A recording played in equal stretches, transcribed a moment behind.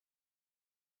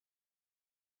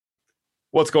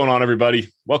What's going on, everybody?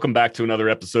 Welcome back to another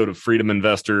episode of Freedom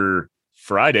Investor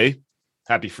Friday.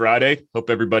 Happy Friday. Hope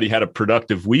everybody had a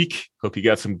productive week. Hope you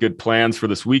got some good plans for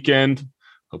this weekend.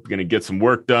 Hope you're going to get some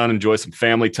work done, enjoy some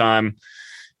family time,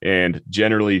 and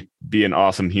generally be an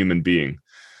awesome human being.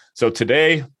 So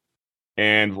today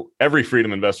and every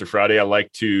Freedom Investor Friday, I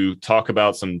like to talk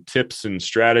about some tips and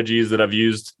strategies that I've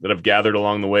used, that I've gathered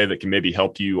along the way that can maybe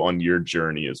help you on your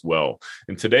journey as well.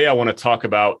 And today I want to talk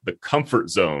about the comfort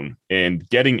zone and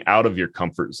getting out of your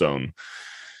comfort zone.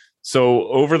 So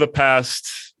over the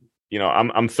past,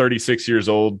 I'm 36 years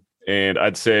old. And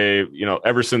I'd say,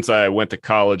 ever since I went to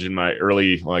college in my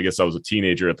I guess I was a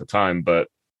teenager at the time, but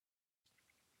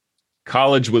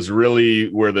college was really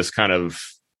where this kind of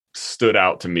stood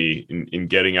out to me in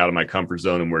getting out of my comfort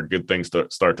zone and where good things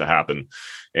start to happen.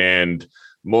 And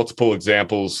multiple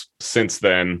examples since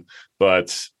then,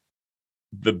 but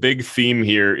the big theme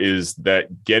here is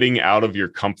that getting out of your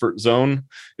comfort zone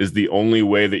is the only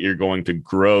way that you're going to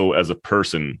grow as a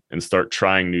person and start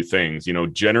trying new things.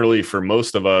 Generally for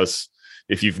most of us,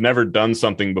 if you've never done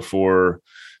something before,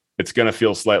 it's going to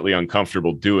feel slightly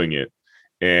uncomfortable doing it.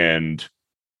 And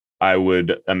I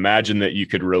would imagine that you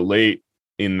could relate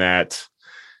in that,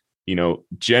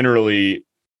 generally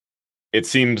it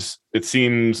seems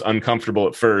uncomfortable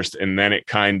at first, and then it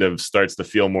kind of starts to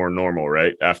feel more normal,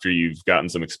 right? After you've gotten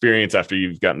some experience, after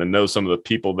you've gotten to know some of the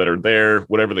people that are there,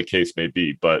 whatever the case may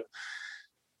be. But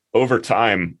over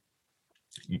time,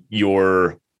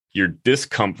 your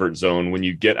discomfort zone, when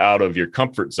you get out of your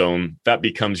comfort zone, that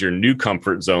becomes your new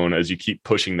comfort zone as you keep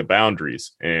pushing the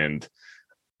boundaries. And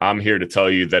I'm here to tell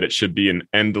you that it should be an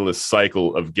endless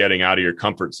cycle of getting out of your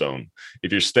comfort zone.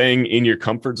 If you're staying in your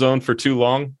comfort zone for too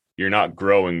long, you're not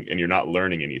growing and you're not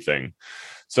learning anything.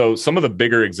 So some of the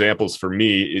bigger examples for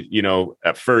me,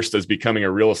 at first as becoming a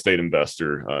real estate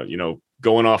investor,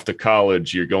 going off to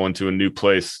college, you're going to a new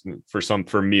place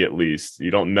for me at least, you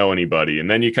don't know anybody. And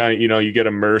then you kind of, you get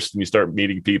immersed and you start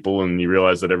meeting people and you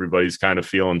realize that everybody's kind of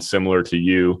feeling similar to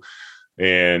you.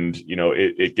 And,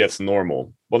 it gets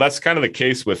normal. Well, that's kind of the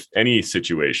case with any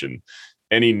situation,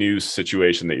 any new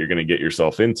situation that you're going to get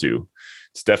yourself into.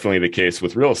 It's definitely the case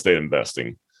with real estate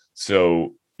investing.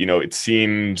 So, it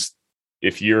seems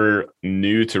if you're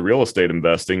new to real estate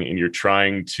investing and you're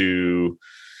trying to,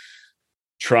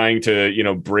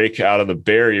 break out of the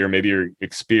barrier, maybe you're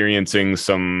experiencing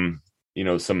some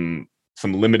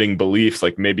limiting beliefs,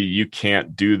 like maybe you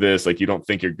can't do this, like you don't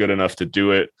think you're good enough to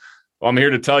do it. Well, I'm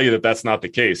here to tell you that that's not the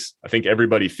case. I think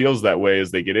everybody feels that way as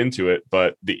they get into it,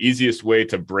 but the easiest way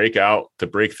to break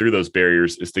through those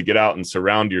barriers is to get out and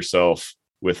surround yourself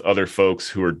with other folks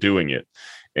who are doing it.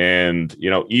 And,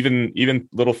 even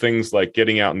little things like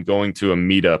getting out and going to a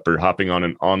meetup or hopping on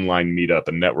an online meetup,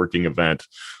 a networking event,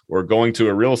 or going to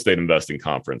a real estate investing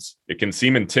conference. It can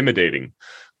seem intimidating,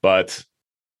 but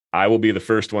I will be the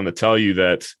first one to tell you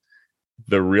that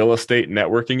the real estate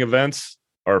networking events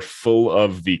are full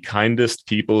of the kindest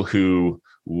people who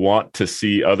want to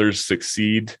see others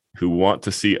succeed, who want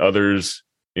to see others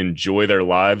enjoy their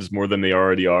lives more than they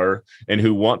already are, and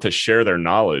who want to share their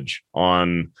knowledge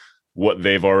on what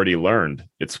they've already learned.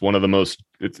 It's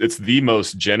it's the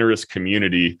most generous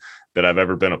community that I've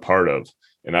ever been a part of.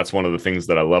 And that's one of the things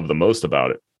that I love the most about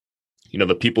it.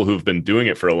 The people who've been doing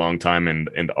it for a long time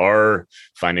and are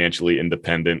financially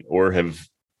independent or have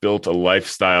built a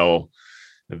lifestyle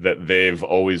that they've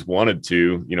always wanted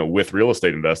to, with real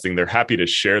estate investing, they're happy to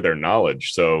share their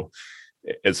knowledge. So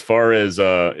as far as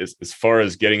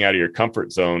getting out of your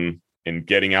comfort zone and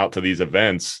getting out to these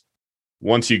events,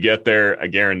 once you get there, I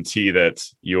guarantee that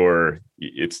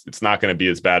it's not going to be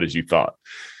as bad as you thought.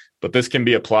 But this can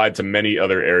be applied to many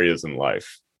other areas in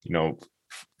life.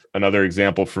 Another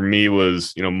example for me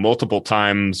was, multiple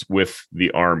times with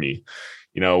the Army.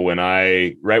 When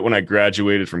I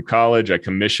graduated from college, I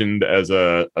commissioned as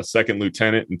a second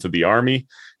lieutenant into the Army.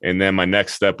 And then my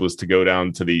next step was to go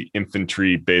down to the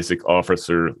Infantry Basic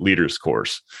Officer Leaders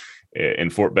Course in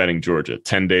Fort Benning, Georgia,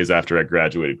 10 days after I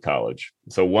graduated college.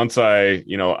 So once I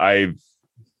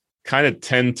kind of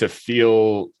tend to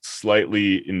feel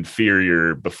slightly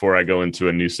inferior before I go into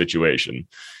a new situation.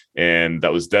 And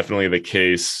that was definitely the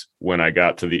case when I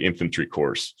got to the infantry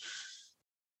course.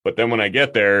 But then when I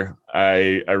get there,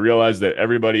 I realize that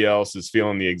everybody else is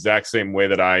feeling the exact same way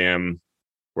that I am.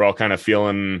 We're all kind of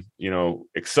feeling,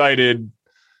 excited,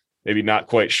 maybe not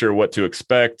quite sure what to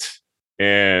expect,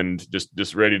 and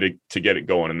just ready to get it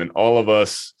going. And then all of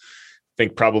us, I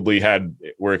think, probably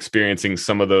were experiencing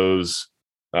some of those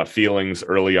feelings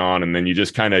early on. And then you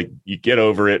just you get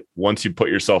over it once you put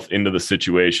yourself into the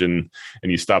situation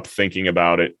and you stop thinking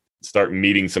about it, start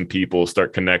meeting some people,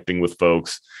 start connecting with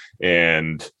folks.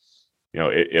 And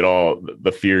it all,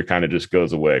 the fear kind of just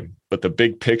goes away. But the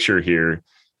big picture here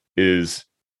is,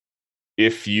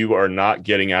 if you are not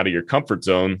getting out of your comfort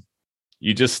zone,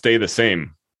 you just stay the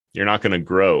same. You're not going to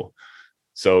grow.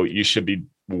 So you should be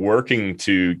working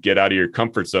to get out of your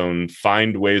comfort zone,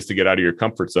 find ways to get out of your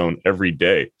comfort zone every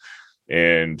day.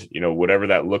 And, whatever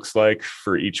that looks like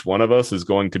for each one of us is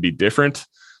going to be different.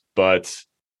 But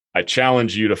I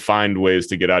challenge you to find ways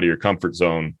to get out of your comfort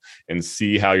zone and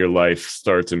see how your life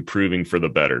starts improving for the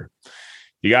better.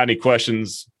 You got any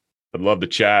questions? I'd love to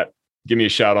chat. Give me a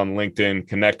shout on LinkedIn.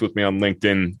 Connect with me on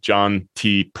LinkedIn, John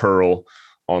T. Pearl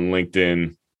on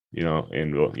LinkedIn,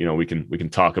 and we can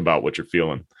talk about what you're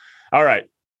feeling. All right.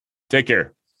 Take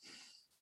care.